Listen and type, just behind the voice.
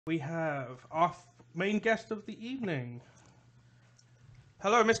We have our main guest of the evening.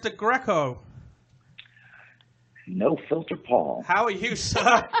 Hello, Mr. Greco. No filter, Paul. How are you,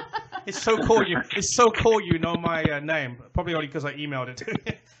 sir? It's so cool you. It's so cool you know my name. Probably only because I emailed it to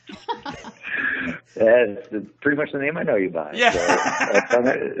you. That's pretty much the name I know you by. Yeah. So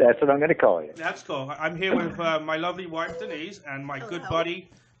that's what I'm going to call you. That's cool. I'm here with my lovely wife Denise and my good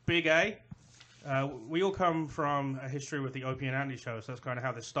buddy Big A. We all come from a history with the Opie Anthony Show, so that's kind of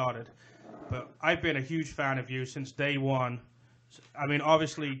how this started. But I've been a huge fan of you since day one. I mean,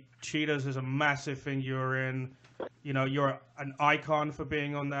 obviously, Cheaters is a massive thing you're in. You know, you're an icon for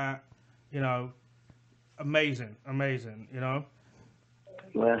being on that. You know, amazing, you know?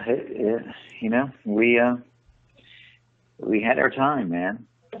 Well, you know, we had our time, man.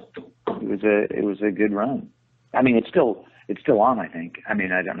 It was a good run. I mean, it's still on, I think. I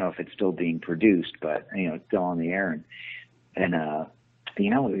mean, I don't know if it's still being produced, but you know, it's still on the air, and you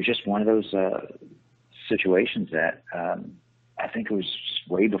know, it was just one of those situations that I think it was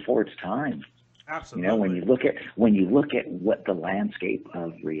way before its time. Absolutely. You know, when you look at what the landscape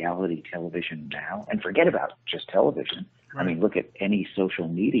of reality television now, and forget about just television. Right. I mean, look at any social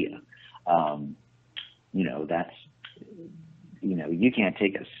media. You know, that's, you know, you can't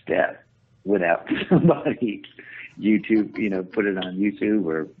take a step without somebody YouTube, you know, put it on YouTube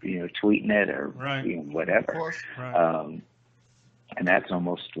or, you know, tweeting it or right. You know, whatever. Of course. Right. And that's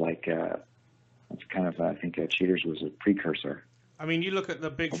almost like it's kind of I think Cheaters was a precursor. I mean, you look at the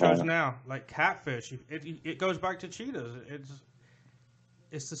big shows now, like Catfish. It goes back to Cheaters.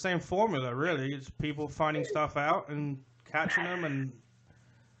 It's the same formula, really. It's people finding stuff out and catching them. And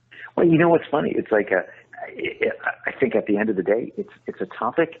well, you know what's funny? It's like I think at the end of the day, it's a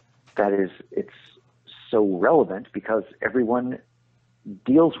topic that it's so relevant because everyone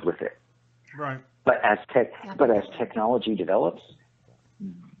deals with it. Right. But as technology develops,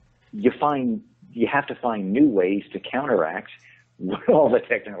 you have to find new ways to counteract what all the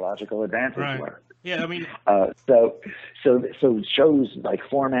technological advances were. Yeah, I mean, so shows like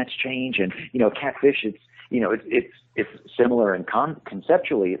formats change, and you know, Catfish. It's similar and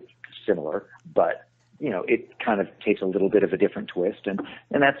conceptually it's similar, but you know, it kind of takes a little bit of a different twist, and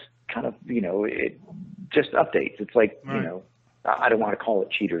that's kind of, you know, it just updates. It's like you know, I don't want to call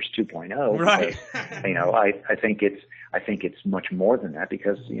it Cheaters 2.0. Right. Because, you know, I think it's much more than that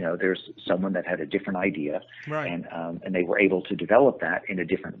because, you know, there's someone that had a different idea, right. And they were able to develop that in a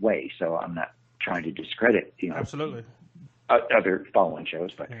different way. So I'm not trying to discredit, you know, absolutely other following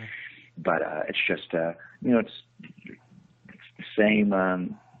shows, but it's just you know, it's the same.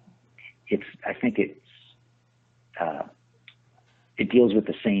 I think it deals with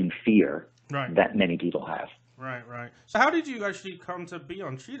the same fear that many people have. Right. So how did you actually come to be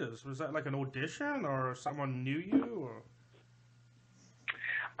on Cheaters? Was that like an audition or someone knew you?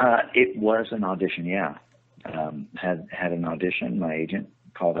 Or? It was an audition, yeah. Had an audition. My agent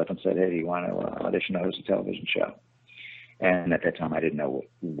called up and said, "Hey, do you want to audition to host a television show?" And at that time, I didn't know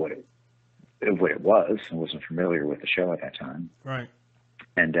what it was. I wasn't familiar with the show at that time. Right.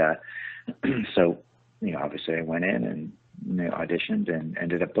 And so, you know, obviously I went in and, you know, auditioned and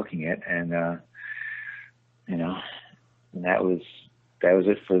ended up booking it, and you know, and that was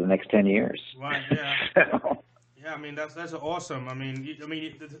it for the next 10 years. Right. Yeah. So, yeah. I mean, that's awesome. I mean,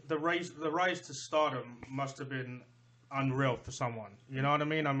 the rise to stardom must have been unreal for someone. You know what I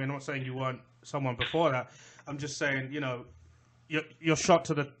mean? I mean, I'm not saying you weren't someone before that. I'm just saying, you know, you're shot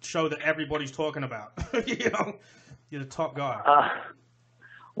to the show that everybody's talking about. You know, you're the top guy.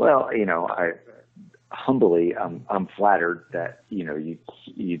 Well, you know, humbly, I'm flattered that, you know, you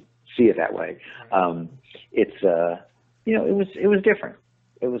see it that way. It's you know, it was different.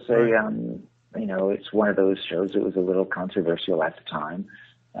 It was you know, it's one of those shows. It was a little controversial at the time,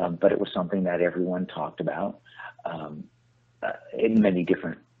 but it was something that everyone talked about in many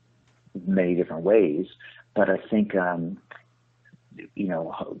different ways. But I think you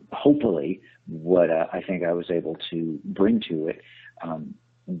know, hopefully, what I think I was able to bring to it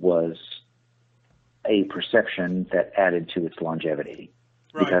was a perception that added to its longevity,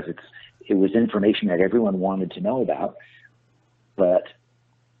 because it was information that everyone wanted to know about, but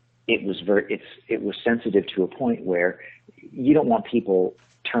it was it was sensitive to a point where you don't want people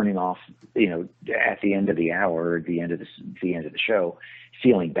turning off, you know, at the end of the hour or the end of the show,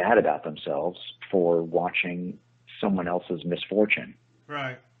 feeling bad about themselves for watching someone else's misfortune.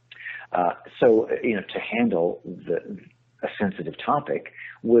 Right. So, you know, to handle a sensitive topic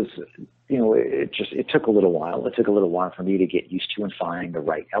was, you know, it took a little while. It took a little while for me to get used to and find the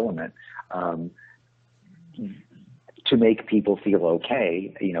right element to make people feel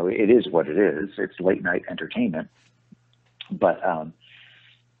okay. You know, it is what it is. It's late night entertainment. But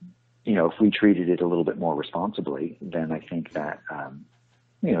if we treated it a little bit more responsibly, then I think that,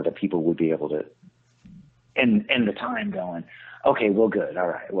 that people would be able to end the time going, okay, well, good. All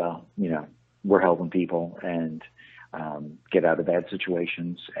right. Well, we're helping people and get out of bad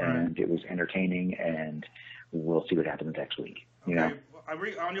situations, and it was entertaining, and we'll see what happens next week. Okay.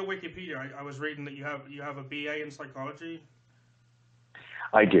 On your Wikipedia, I was reading that you have a BA in psychology.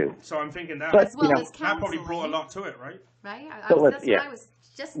 I do. So I'm thinking that as well as that probably brought a lot to it, right? Right. That's what I was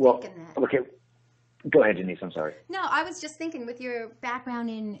just thinking. That. Okay. Go ahead, Denise. I'm sorry. No, I was just thinking with your background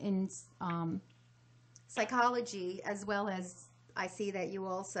in psychology, as well as I see that you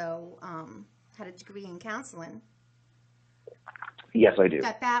also had a degree in counseling. Yes, I do.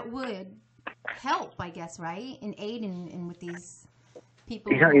 That would help, I guess, right? And aid in with these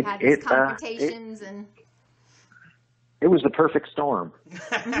people who had these confrontations and. It was the perfect storm.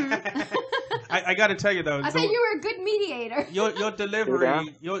 I got to tell you though. I say you were a good mediator. Your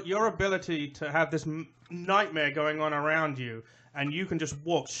delivery, your ability to have this nightmare going on around you, and you can just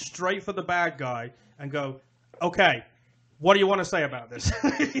walk straight for the bad guy and go, okay, what do you want to say about this?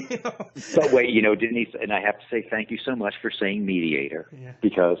 But wait, Denise, and I have to say thank you so much for saying mediator,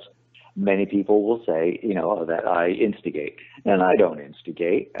 because many people will say, that I instigate, and I don't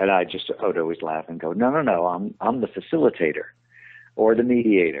instigate, and I would always laugh and go, no, I'm the facilitator, or the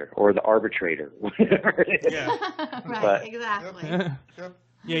mediator, or the arbitrator, whatever it is. Yeah. Right, but, exactly.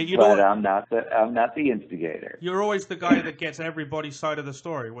 Yeah, but I'm not the instigator. You're always the guy that gets everybody's side of the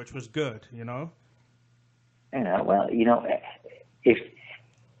story, which was good, Well, if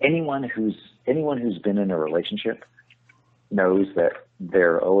anyone who's been in a relationship knows that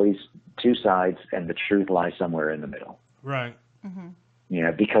there are always two sides, and the truth lies somewhere in the middle. Right. Mm-hmm.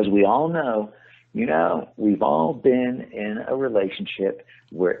 Because we all know, we've all been in a relationship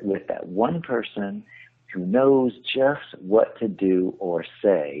with that one person who knows just what to do or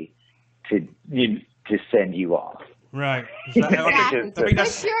say to send you off. Right. Exactly.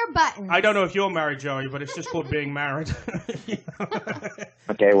 Push your button. I don't know if you're married, Joey, but it's just called being married.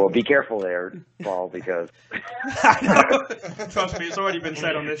 Okay, well, be careful there, Paul, because... Trust me, it's already been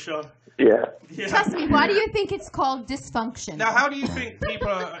said on this show. Yeah. Trust me, why do you think it's called dysfunction? Now, how do you think people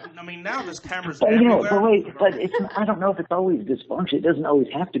are... now there's cameras everywhere. I don't know if it's always dysfunction. It doesn't always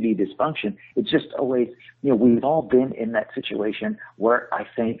have to be dysfunction. It's just always, we've all been in that situation where I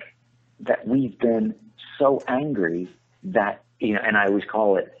think that we've been so angry that, and I always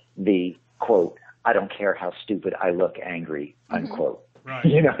call it the, quote, I don't care how stupid I look angry, unquote. Right.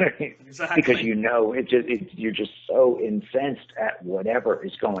 You know what I mean? Exactly. Because you're just so incensed at whatever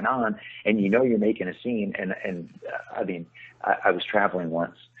is going on, and you're making a scene. And I was traveling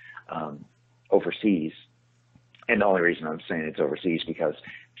once overseas, and the only reason I'm saying it's overseas because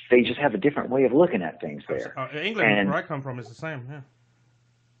they just have a different way of looking at things there. England, where I come from, is the same. Yeah.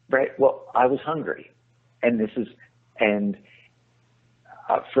 Right. Well, I was hungry, and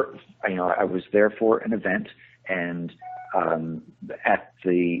I was there for an event, and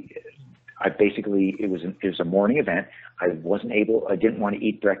it was a morning event. I didn't want to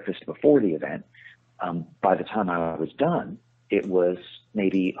eat breakfast before the event. By the time I was done, it was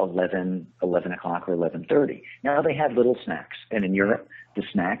maybe 11 o'clock or 11:30. Now they had little snacks, and in Europe, the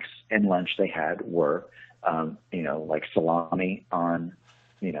snacks and lunch they had were, like salami on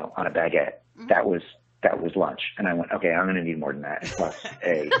a baguette. Mm-hmm. That was lunch. And I went, okay, I'm going to need more than that.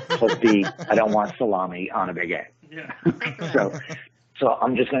 Plus B, I don't want salami on a baguette. Yeah. So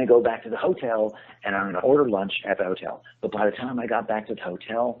I'm just going to go back to the hotel, and I'm going to order lunch at the hotel. But by the time I got back to the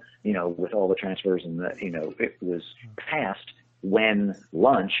hotel, with all the transfers and it was past when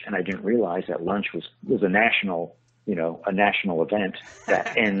lunch, and I didn't realize that lunch was a national event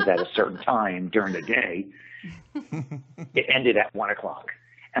that ends at a certain time during the day. It ended at 1 o'clock.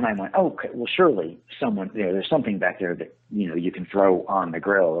 And I went, okay, well, surely there's something back there that, you can throw on the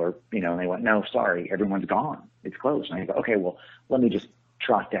grill or, and they went, no, sorry, everyone's gone. It's closed. And I go, okay, well, let me just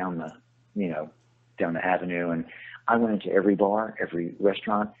trot down the avenue. And I went into every bar, every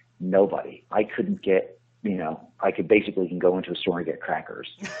restaurant, nobody. I couldn't get, I could basically go into a store and get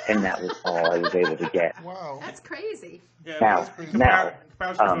crackers. And that was all I was able to get. Wow. That's crazy. Yeah, now,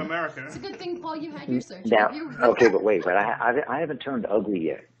 to America. It's a good thing, Paul, you had your surgery. Now, okay, but I haven't turned ugly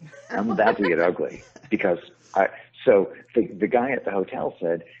yet. I'm about to get ugly because so the guy at the hotel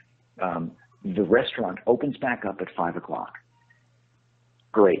said, the restaurant opens back up at 5 o'clock.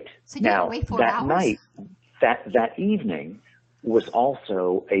 Great. So you now, wait 4 that hours? night, that evening was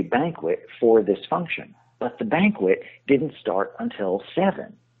also a banquet for this function, but the banquet didn't start until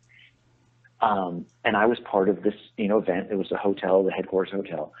 7. And I was part of this, event. It was the hotel, the headquarters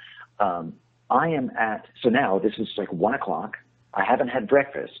hotel. So now this is like 1 o'clock. I haven't had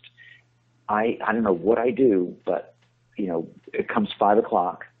breakfast. I don't know what I do, but, you know, it comes 5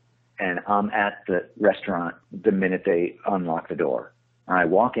 o'clock and I'm at the restaurant the minute they unlock the door. And I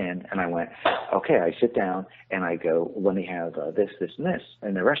walk in and I went, okay, I sit down and I go, let me have this, this, and this.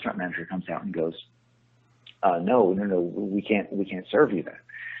 And the restaurant manager comes out and goes, no, we can't serve you that.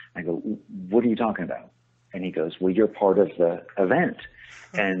 I go, what are you talking about? And he goes, well, you're part of the event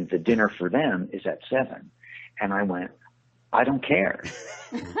and the dinner for them is at 7. And I went, I don't care.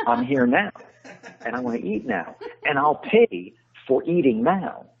 I'm here now and I want to eat now and I'll pay for eating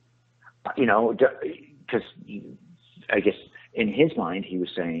now. You know, because I guess in his mind, he was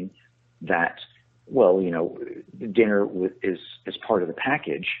saying that, well, you know, dinner is part of the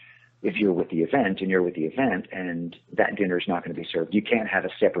package. If you're with the event and you're with the event and that dinner is not going to be served, you can't have a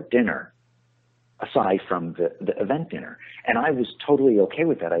separate dinner aside from the event dinner. And I was totally okay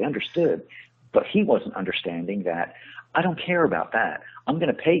with that. I understood, but he wasn't understanding that I don't care about that. I'm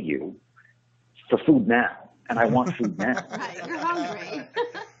going to pay you for food now. And I want food now. Right, you're hungry.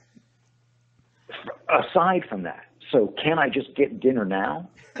 Aside from that, so can I just get dinner now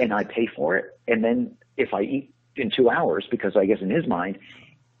and I pay for it? And then if I eat in 2 hours, because I guess in his mind,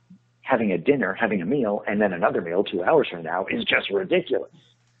 having a dinner, having a meal, and then another meal 2 hours from now is just ridiculous.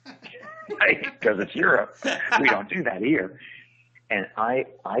 Because it's Europe. We don't do that here. And I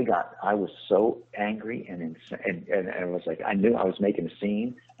was so angry and I was like, I knew I was making a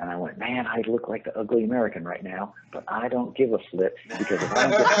scene, and I went, man, I look like the ugly American right now, but I don't give a flip, because if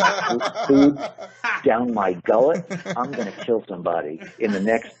I don't get food down my gullet, I'm going to kill somebody in the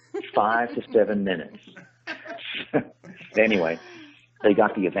next 5 to 7 minutes. Anyway, they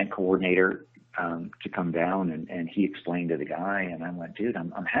got the event coordinator to come down, and he explained to the guy, and I went, dude,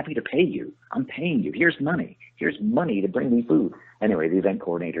 I'm happy to pay you. I'm paying you. Here's money. Here's money to bring me food. Anyway, the event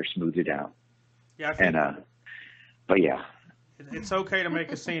coordinator smoothed it out. Yeah, but yeah. It's okay to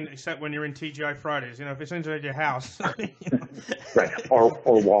make a scene, except when you're in TGI Fridays. You know, if it's inside your house. You know. Right, or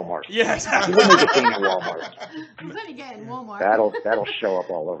Walmart. Yeah, exactly. You can make a scene in Walmart. Then again, Walmart. That'll show up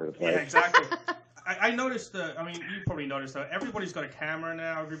all over the place. Yeah, exactly. I noticed I mean, you probably noticed that everybody's got a camera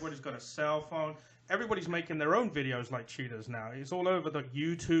now. Everybody's got a cell phone. Everybody's making their own videos like cheaters now. It's all over the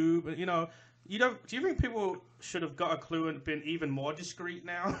YouTube. You know, do you think people should have got a clue and been even more discreet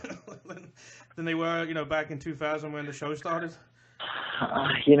now than they were, you know, back in 2000 when the show started?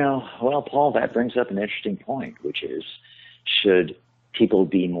 You know, well, Paul, that brings up an interesting point, which is, should people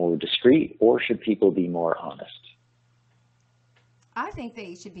be more discreet or should people be more honest? I think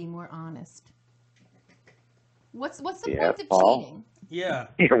they should be more honest. What's the point of Paul? cheating? Yeah.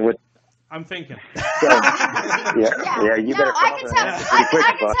 I'm thinking. Yeah, you better come up with an answer pretty quick,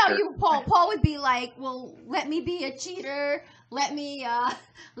 I can Buster. tell you, Paul. Paul would be like, well, let me be a cheater. Let me hide.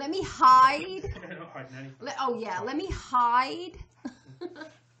 Let me hide.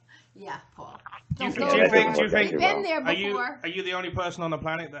 Yeah, Paul. Do you think We've been there are before. Are you the only person on the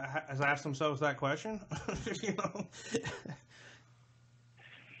planet that has asked themselves that question? You know?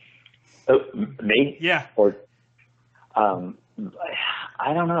 Me? Yeah. Or,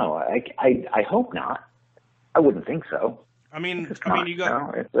 I don't know. I hope not. I wouldn't think so. I mean, you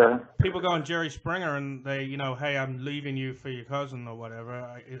got people go on Jerry Springer and they, you know, hey, I'm leaving you for your cousin or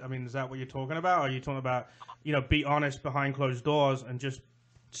whatever. I mean, is that what you're talking about? Or are you talking about, you know, be honest behind closed doors and just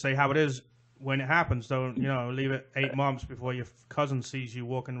say how it is when it happens? Don't, you know, leave it 8 months before your cousin sees you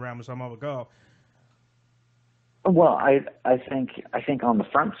walking around with some other girl. Well, I think on the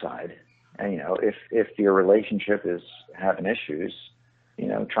front side, you know, if your relationship is having issues, you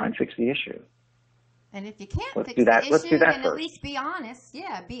know, try and fix the issue. And if you can't Let's fix do that. the Let's issue, do that then first. at least be honest.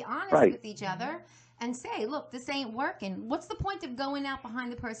 Yeah, be honest Right. with each other and say, look, this ain't working. What's the point of going out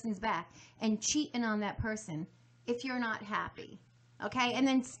behind the person's back and cheating on that person if you're not happy? Okay? And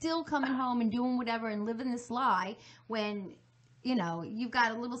then still coming home and doing whatever and living this lie when, you know, you've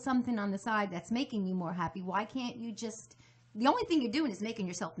got a little something on the side that's making you more happy. Why can't you just... The only thing you're doing is making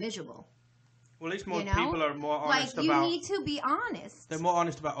yourself miserable. Well, at least more You know? people are more honest Like, you about... need to be honest. They're more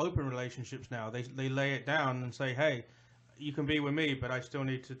honest about open relationships now. They lay it down and say, hey, you can be with me, but I still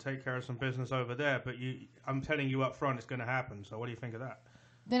need to take care of some business over there. But I'm telling you up front it's going to happen. So what do you think of that?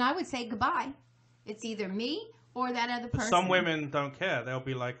 Then I would say goodbye. It's either me or that other person. Some women don't care. They'll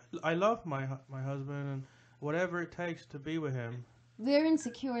be like, I love my husband and whatever it takes to be with him. They're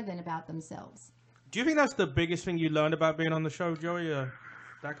insecure then about themselves. Do you think that's the biggest thing you learned about being on the show, Joey?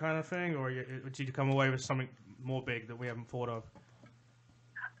 That kind of thing? Or did you come away with something more big that we haven't thought of?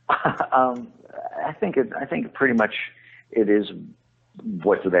 I think pretty much it is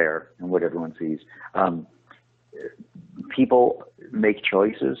what's there and what everyone sees. People make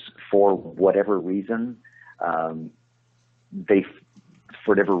choices for whatever reason. they,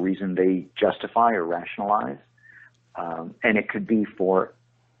 for whatever reason, they justify or rationalize. And it could be for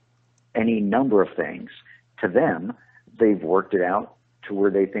any number of things. To them, they've worked it out to where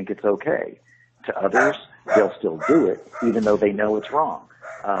they think it's okay. To others, they'll still do it, even though they know it's wrong.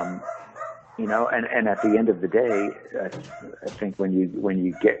 You know, and at the end of the day, I think when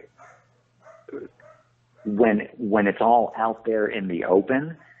it's all out there in the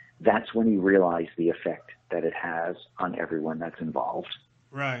open, that's when you realize the effect that it has on everyone that's involved.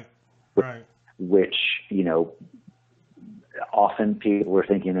 Right. Which, you know, often people are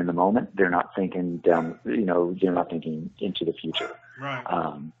thinking in the moment. They're not thinking down, you know, they're not thinking into the future. Right.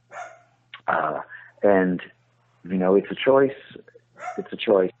 And, you know, it's a choice. It's a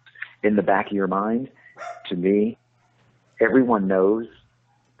choice. In the back of your mind, to me, everyone knows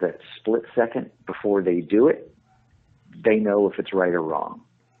that split second before they do it, they know if it's right or wrong.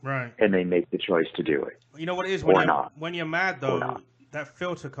 Right. And they make the choice to do it. You know what it is? When you're mad, though, that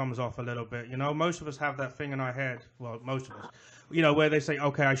filter comes off a little bit. You know, most of us have that thing in our head. Well, most of us. You know, where they say,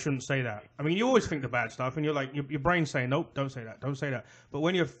 okay, I shouldn't say that. I mean, you always think the bad stuff, and you're like, your brain's saying, nope, don't say that, don't say that. But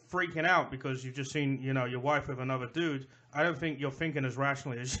when you're freaking out because you've just seen, you know, your wife with another dude, I don't think you're thinking as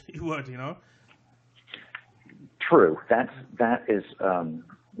rationally as you would, you know? True. That's a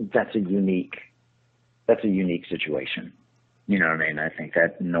unique situation. You know what I mean? I think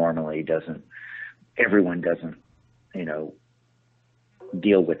that normally everyone doesn't, you know,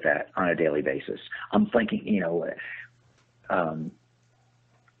 deal with that on a daily basis. I'm thinking, you know,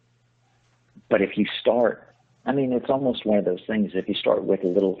 but if you start, I mean, it's almost one of those things. If you start with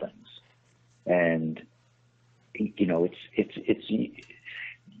little things, and you know,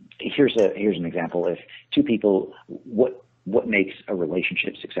 here's an example. If two people, what makes a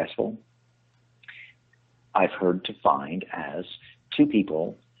relationship successful? I've heard defined as two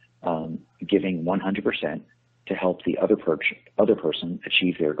people giving 100% to help the other person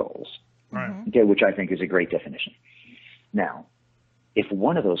achieve their goals. Right. Okay, which I think is a great definition. Now, if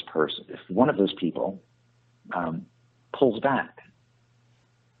one of those people pulls back,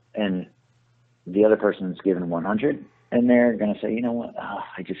 and the other person's given 100, and they're going to say, you know what,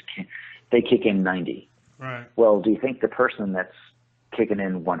 I just can't. They kick in 90. Right. Well, do you think the person that's kicking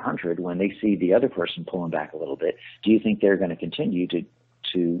in 100, when they see the other person pulling back a little bit, do you think they're going to continue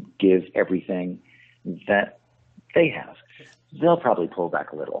to give everything that they have? They'll probably pull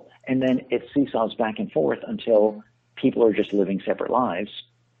back a little, and then it seesaws back and forth until people are just living separate lives,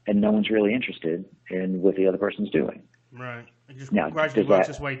 and no one's really interested in what the other person's doing. Right. It just now, gradually works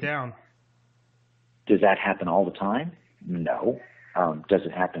its way down. Does that happen all the time? No. Does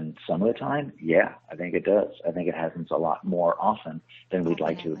it happen some of the time? Yeah, I think it does. I think it happens a lot more often than we'd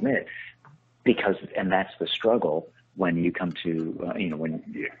like to admit, and that's the struggle when you come to, you know,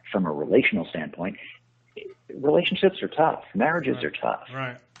 from a relational standpoint, relationships are tough. Marriages are tough.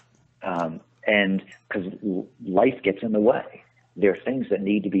 Right. And because life gets in the way, there are things that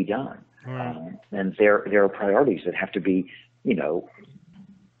need to be done. Right. And there are priorities that have to be, you know,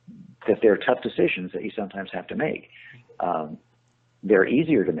 that there are tough decisions that you sometimes have to make. They're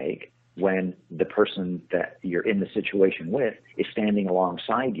easier to make when the person that you're in the situation with is standing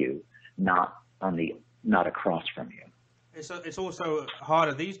alongside you, not across from you. It's also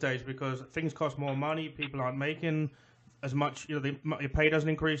harder these days because things cost more money. People aren't making as much. You know, your pay doesn't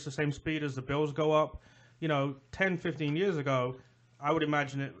increase the same speed as the bills go up. You know, 10, 15 years ago, I would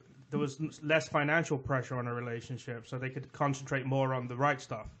imagine there was less financial pressure on a relationship, so they could concentrate more on the right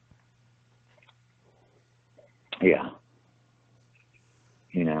stuff. Yeah.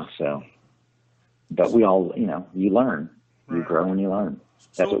 You know, so, but we all, you know, you learn, you grow and you learn.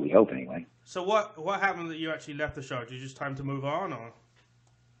 That's what we hope anyway. So what happened that you actually left the show? Did you just time to move on, or?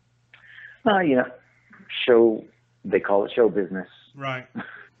 You know, they call it show business. Right.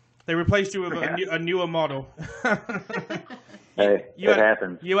 They replaced you with a newer model. Hey, it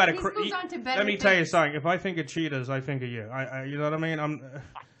happens. You had let me tell you something. If I think of cheaters, I think of you. You know what I mean?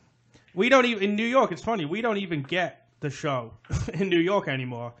 We don't even, in New York, it's funny, we don't even get the show in New York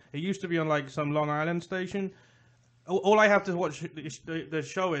anymore. It used to be on like some Long Island station. All I have to watch the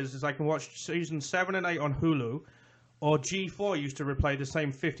show is I can watch season 7 and 8 on Hulu, or G4 used to replay the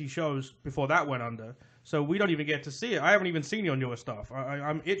same 50 shows before that went under. So we don't even get to see it. I haven't even seen your newer stuff.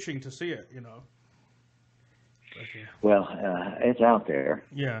 I'm itching to see it, you know. Well, it's out there.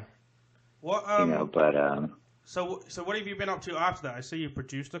 Yeah. What? You know, but So what have you been up to after that? I see you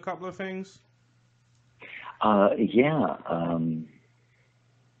produced a couple of things. Yeah.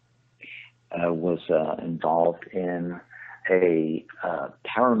 I was involved in a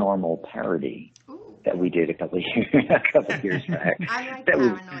paranormal parody that we did a couple of years back. I like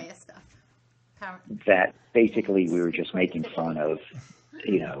paranoia stuff. that basically we were just making fun of,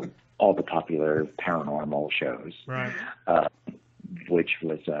 all the popular paranormal shows, right? Which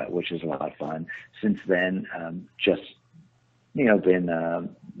was a lot of fun. Since then, just been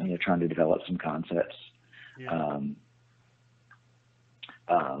trying to develop some concepts. Yeah.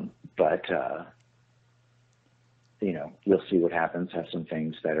 But we'll see what happens. Have some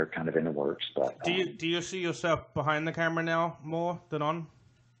things that are kind of in the works. But do you see yourself behind the camera now more than on?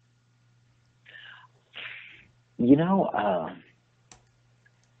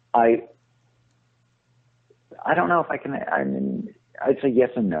 I don't know if I can. I mean, I'd say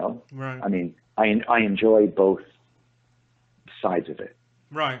yes and no. Right. I mean, I enjoy both sides of it.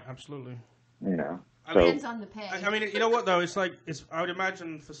 Right. Absolutely. Depends on the pay. I mean, you know what though? I would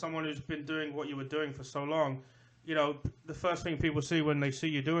imagine for someone who's been doing what you were doing for so long, the first thing people see when they see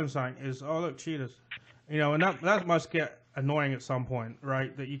you doing something is, oh look, cheaters. And that must get annoying at some point,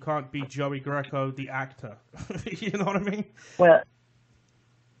 right? That you can't be Joey Greco, the actor. You know what I mean? Well,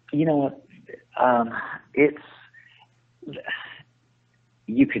 you know what? It's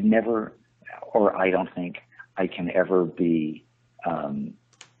you could never, or I don't think I can ever be.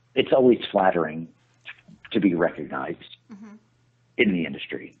 It's always flattering to be recognized in the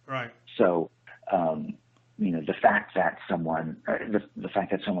industry, right? So, the fact that someone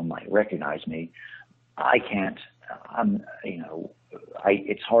might recognize me, I can't.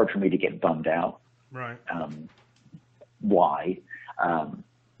 It's hard for me to get bummed out. Right. Why?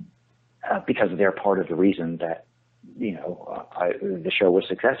 Because they're part of the reason that the show was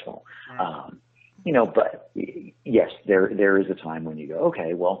successful. Right. But yes, there is a time when you go,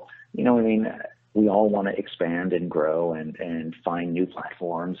 okay, well, we all want to expand and grow and find new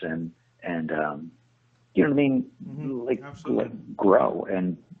platforms and Mm-hmm. like grow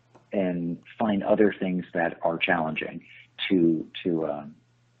and find other things that are challenging to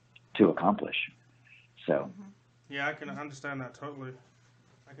accomplish. So. Yeah, I can understand that totally.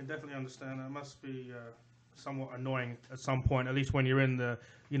 I can definitely understand that. It must be somewhat annoying at some point, at least when you're in the,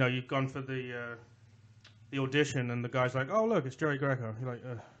 you've gone for the audition and the guy's like, oh, look, it's Joey Greco. You're like,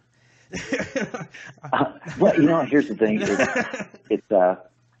 well, here's the thing.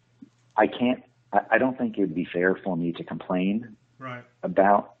 I don't think it would be fair for me to complain right.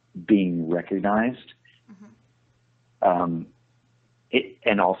 about being recognized. And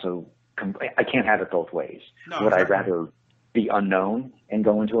also, I can't have it both ways. No, would exactly. I rather be unknown and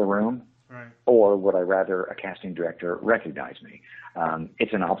go into a room, right. or would I rather a casting director recognize me?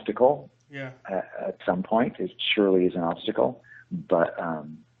 It's an obstacle. Yeah. At some point, it surely is an obstacle, but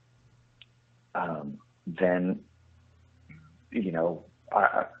then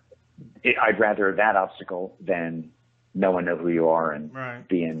I'd rather that obstacle than no one know who you are and right.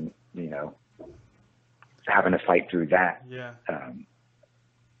 being having to fight through that. Yeah.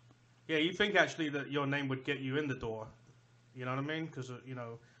 Yeah, you think actually that your name would get you in the door. You know what I mean? Because,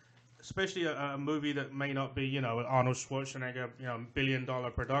 especially a movie that may not be, an Arnold Schwarzenegger, $1 billion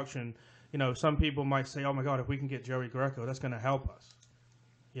production, some people might say, oh my God, if we can get Joey Greco, that's going to help us.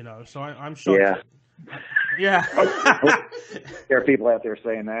 So I'm sure. Yeah. Yeah. There are people out there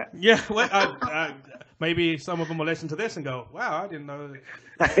saying that. Yeah. Well, maybe some of them will listen to this and go, wow, I didn't know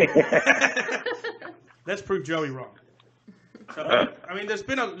that. Let's prove Joey wrong. So, there's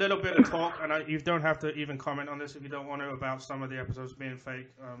been a little bit of talk, and you don't have to even comment on this if you don't want to, about some of the episodes being fake.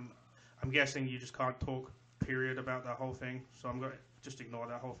 I'm guessing you just can't talk, period, about that whole thing. So I'm going to just ignore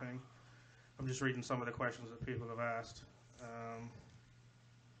that whole thing. I'm just reading some of the questions that people have asked.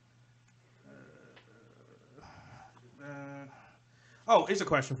 Here's a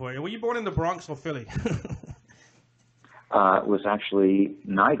question for you. Were you born in the Bronx or Philly? It was actually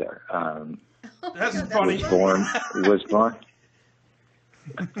neither. That's funny. Was born.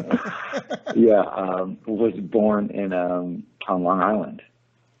 Was born in on Long Island.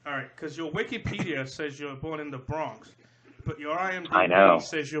 All right, because your Wikipedia says you're born in the Bronx, but your IMDb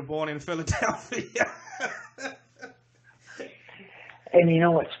says you're born in Philadelphia. And you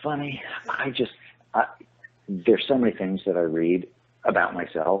know what's funny? There's so many things that I read about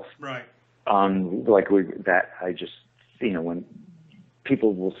myself. Right. That I just when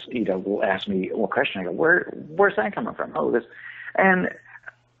people will ask me a question, I go, where's that coming from? Oh, this, and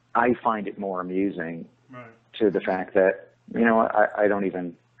I find it more amusing to the fact that I don't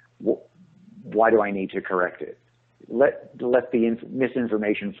even. Why do I need to correct it? Let the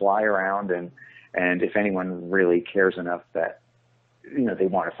misinformation fly around, and if anyone really cares enough that they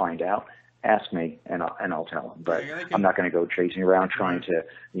want to find out, ask me and I'll tell them. But I'm not going to go chasing around trying to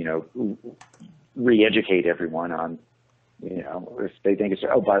re-educate everyone on You know, if they think it's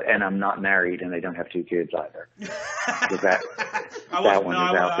and I'm not married and they don't have 2 kids either. Because that one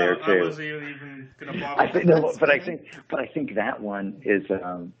is out there too. I wasn't even gonna bother. But I think that one is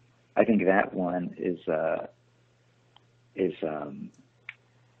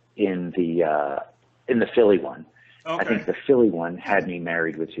in the Philly one. Okay. I think the Philly one had me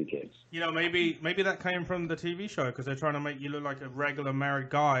married with 2 kids. You know, maybe that came from the TV show because they're trying to make you look like a regular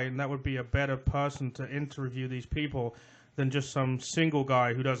married guy, and that would be a better person to interview these people than just some single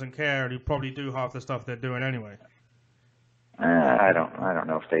guy who doesn't care and who probably do half the stuff they're doing anyway. I don't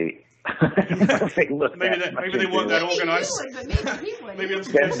know if they. Maybe they want that organized. Maybe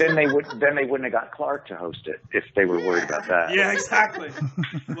then they wouldn't have got Clark to host it if they were worried about that. Yeah, exactly.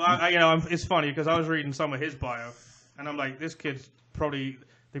 Well, it's funny because I was reading some of his bio, and I'm like, this kid's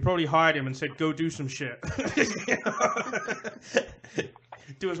they probably hired him and said, go do some shit.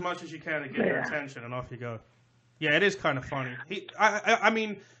 Do as much as you can to get their attention, and off you go. Yeah, it is kind of funny. I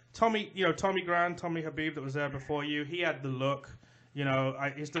mean, Tommy Grand, Tommy Habib that was there before you, he had the look. You know,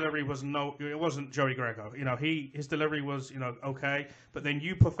 his delivery was it wasn't Joey Greco. You know, his delivery was, okay. But then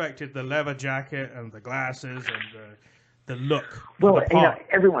you perfected the leather jacket and the glasses and the look. Well,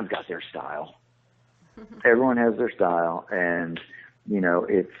 everyone's got their style. Everyone has their style, and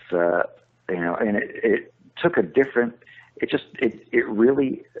it's and it took a different. It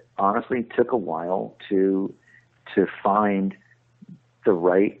really honestly took a while to find the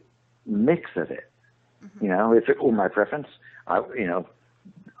right mix of it. If it were my preference,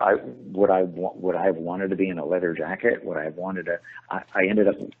 would I have wanted to be in a leather jacket? Would I have wanted to? I ended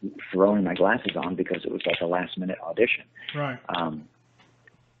up throwing my glasses on because it was like a last minute audition. Right.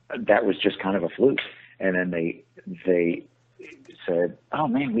 That was just kind of a fluke, and then they said, "Oh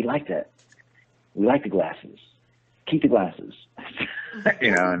man, we like that. We like the glasses. Keep the glasses."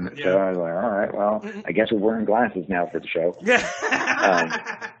 And so I was like, "All right, well, I guess we're wearing glasses now for the show." Yeah.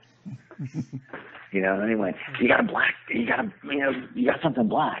 Anyway, you got something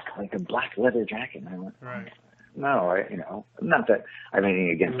black, like a black leather jacket. And I went, right. No, not that I have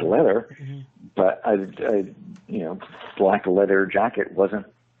anything against the leather, but black leather jacket wasn't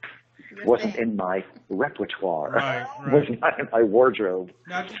in my repertoire. Right. Was not in my wardrobe.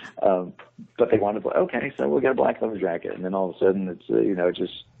 Now, but they wanted, okay, so we'll get a black leather jacket, and then all of a sudden it's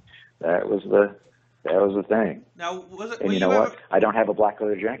that was the thing. Now, was it? And you know what? I don't have a black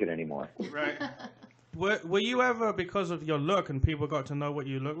leather jacket anymore. Right. Were you ever, because of your look and people got to know what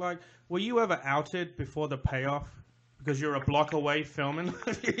you look like, were you ever outed before the payoff because you're a block away filming?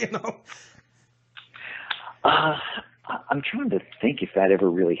 I'm trying to think if that ever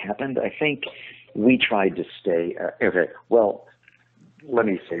really happened. I think we tried to stay. Okay, well, let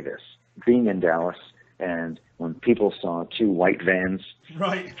me say this: being in Dallas, and when people saw 2 white vans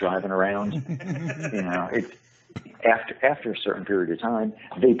driving around, after a certain period of time,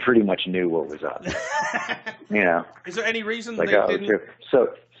 they pretty much knew what was up. Is there any reason they didn't?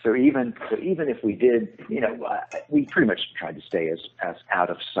 So even if we did, we pretty much tried to stay as out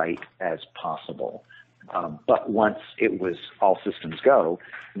of sight as possible. But once it was all systems go,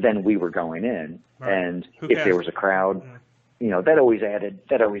 then we were going in, and if there was a crowd, that always added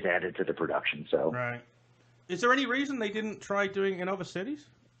to the production. So, right. Is there any reason they didn't try doing in other cities?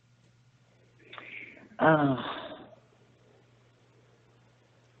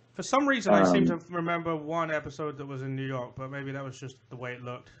 For some reason, I seem to remember one episode that was in New York, but maybe that was just the way it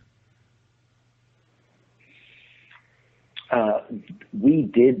looked. We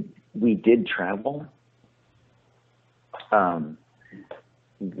did travel.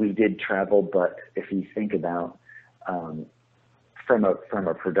 We did travel, but if you think about from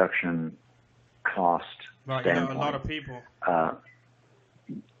a production cost standpoint, a lot of people.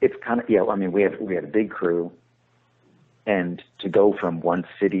 It's kind of I mean, we had a big crew. And to go from one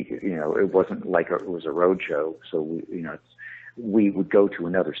city, it wasn't like it was a road show. So we would go to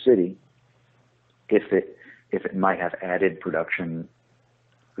another city if it might have added production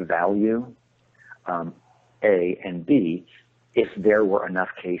value, A, and B, if there were enough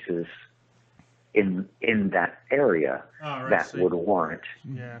cases in that area that would warrant,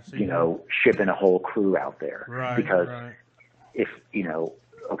 shipping a whole crew out there. Right. Because if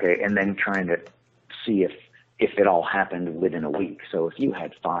and then trying to see if it all happened within a week. So if you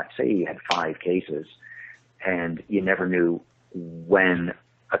had 5 cases and you never knew when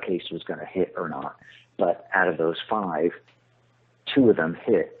a case was going to hit or not, but out of those 5, 2 of them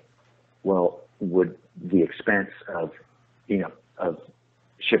hit, well, would the expense of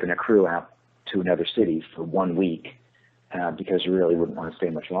shipping a crew out to another city for 1 week, because you really wouldn't want to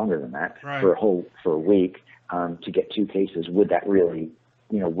stay much longer than that, for a week, to get 2 cases, would that really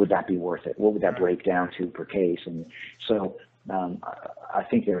would that be worth it? What would that break down to per case? And so I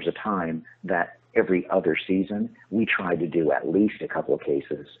think there was a time that every other season we tried to do at least a couple of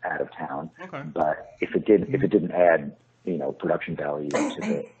cases out of town. Okay. But if it didn't add production value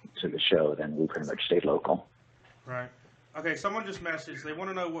to the show, then we pretty much stayed local. Right. Okay, someone just messaged. They want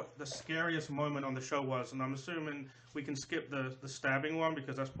to know what the scariest moment on the show was, and I'm assuming we can skip the stabbing one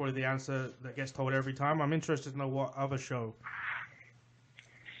because that's probably the answer that gets told every time. I'm interested to know what other show.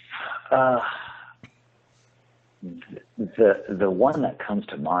 The one that comes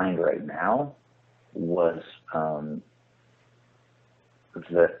to mind right now was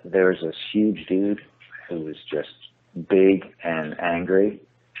there's this huge dude who was just big and angry,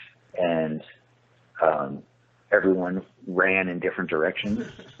 and everyone ran in different directions,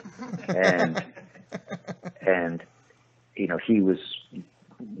 and he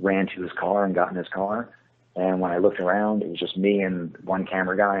ran to his car and got in his car, and when I looked around, it was just me and one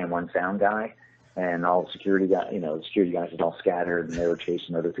camera guy and one sound guy, and all the security guys, the security guys had all scattered, and they were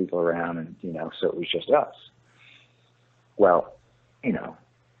chasing other people around, and so it was just us. Well,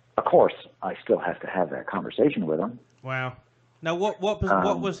 of course, I still have to have that conversation with him. Wow. Now, what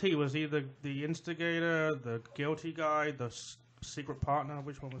was he? Was he the instigator, the guilty guy, the secret partner?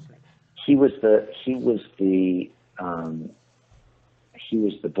 Which one was he? He was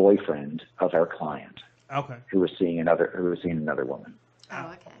the boyfriend of our client. Okay. Who was seeing another woman.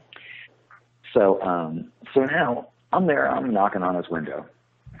 Oh, okay. So now I'm there. I'm knocking on his window,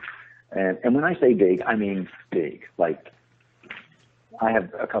 and when I say big, I mean big. Like, I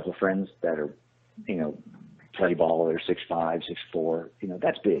have a couple of friends that are, play ball. They're 6'5", 6'4".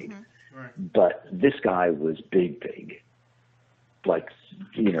 That's big. Mm-hmm. Right. But this guy was big, like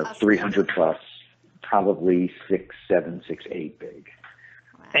 300 plus, probably 6'7", 6'8" big.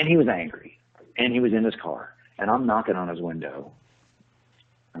 Wow. And he was angry, and he was in his car, and I'm knocking on his window.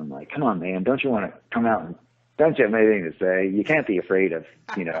 I'm like, come on, man, don't you want to come out and don't you have anything to say? You can't be afraid of,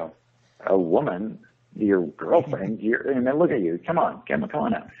 a woman, your girlfriend. And then look at you. Come on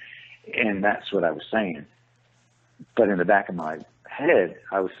out. And that's what I was saying. But in the back of my head,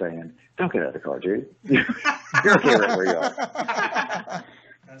 I was saying, don't get out of the car, dude. You're okay right where you are.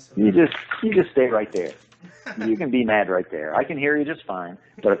 You just stay right there. You can be mad right there. I can hear you just fine.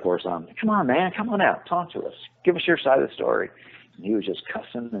 But of course, come on, man, come on out. Talk to us. Give us your side of the story. And he was just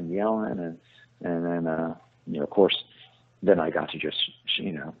cussing and yelling. And then, of course, then I got to just,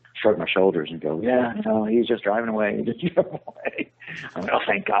 shrug my shoulders and go, yeah, he's just driving away. He just drove away. I'm like, oh,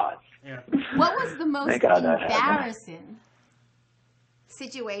 thank God. Yeah. What was the most embarrassing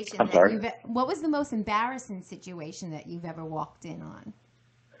situation? What was the most embarrassing situation that you've ever walked in on?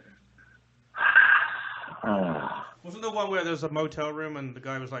 Wasn't the one where there's a motel room and the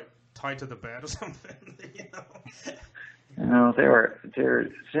guy was like tied to the bed or something?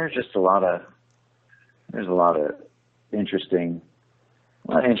 There's just a lot of interesting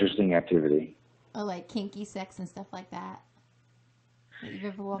activity. Oh, like kinky sex and stuff like that you've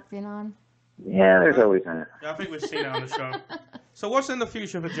ever walked in on? Yeah, there's always that. Yeah, I think we've seen it on the show. So what's in the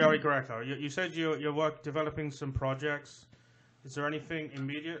future for Joey Greco? You said you're developing some projects. Is there anything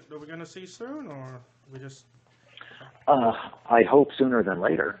immediate that we're going to see soon, or we just? I hope sooner than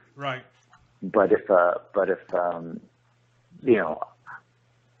later. Right. But if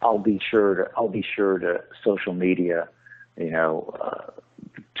I'll be sure to social media,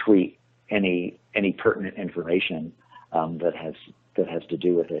 tweet any pertinent information that has to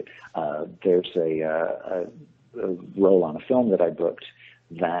do with it. There's a role on a film that I booked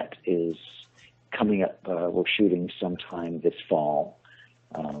that is coming up. We're shooting sometime this fall.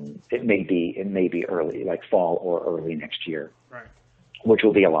 It may be early, like fall or early next year. Right. Which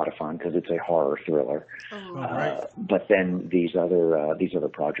will be a lot of fun because it's a horror thriller. Oh, right. But then these other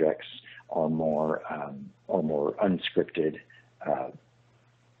projects are more unscripted,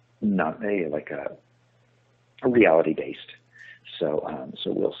 not like a reality based. So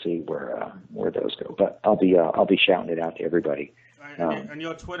we'll see where those go. But I'll be shouting it out to everybody. And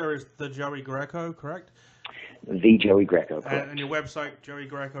your Twitter is the Joey Greco, correct? The Joey Greco. Correct. And your website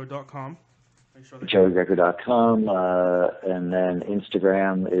joeygreco.com. JoeyGreco.com, and then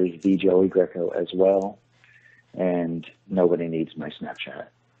Instagram is the Joey Greco as well, and nobody needs my Snapchat.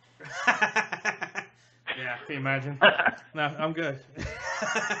 Yeah, can you imagine? No, I'm good.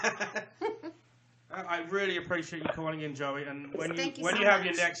 I really appreciate you calling in, Joey, and when you have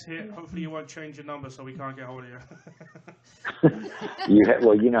your next hit, hopefully you won't change your number so we can't get hold of you.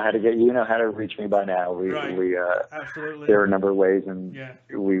 Well, you know how to reach me by now. Absolutely. There are a number of ways, and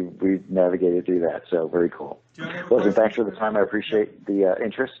we've navigated through that. So very cool. Listen, thanks for the time. I appreciate the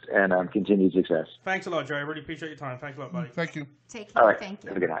interest and continued success. Thanks a lot, Joey. I really appreciate your time. Thanks a lot, buddy. Thank you. Take care. All right. Thank you.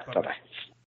 Have a good night. Bye bye.